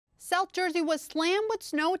South Jersey was slammed with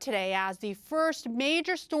snow today as the first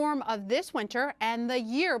major storm of this winter and the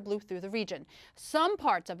year blew through the region. Some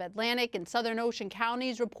parts of Atlantic and Southern Ocean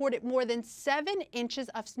counties reported more than 7 inches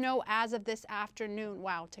of snow as of this afternoon.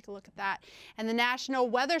 Wow, take a look at that. And the National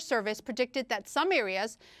Weather Service predicted that some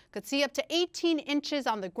areas could see up to 18 inches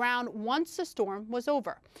on the ground once the storm was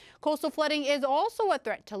over. Coastal flooding is also a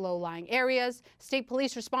threat to low-lying areas. State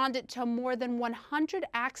police responded to more than 100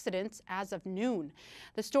 accidents as of noon.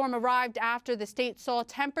 The storm arrived after the state saw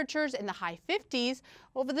temperatures in the high 50s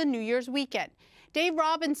over the New Year's weekend. Dave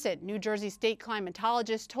Robinson, New Jersey state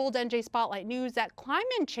climatologist, told NJ Spotlight News that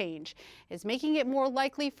climate change is making it more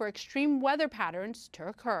likely for extreme weather patterns to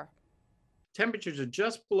occur. Temperatures are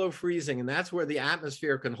just below freezing, and that's where the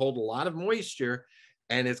atmosphere can hold a lot of moisture,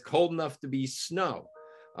 and it's cold enough to be snow.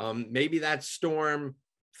 Maybe that storm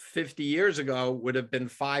 50 years ago would have been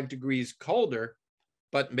 5 degrees colder,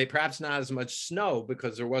 but perhaps not as much snow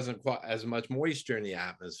because there wasn't quite as much moisture in the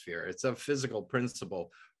atmosphere. It's a physical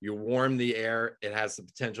principle. You warm the air, it has the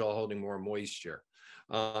potential of holding more moisture.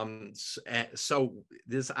 So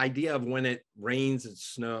this idea of when it rains,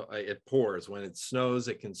 it pours. When it snows,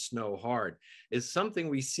 it can snow hard, is something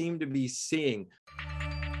we seem to be seeing.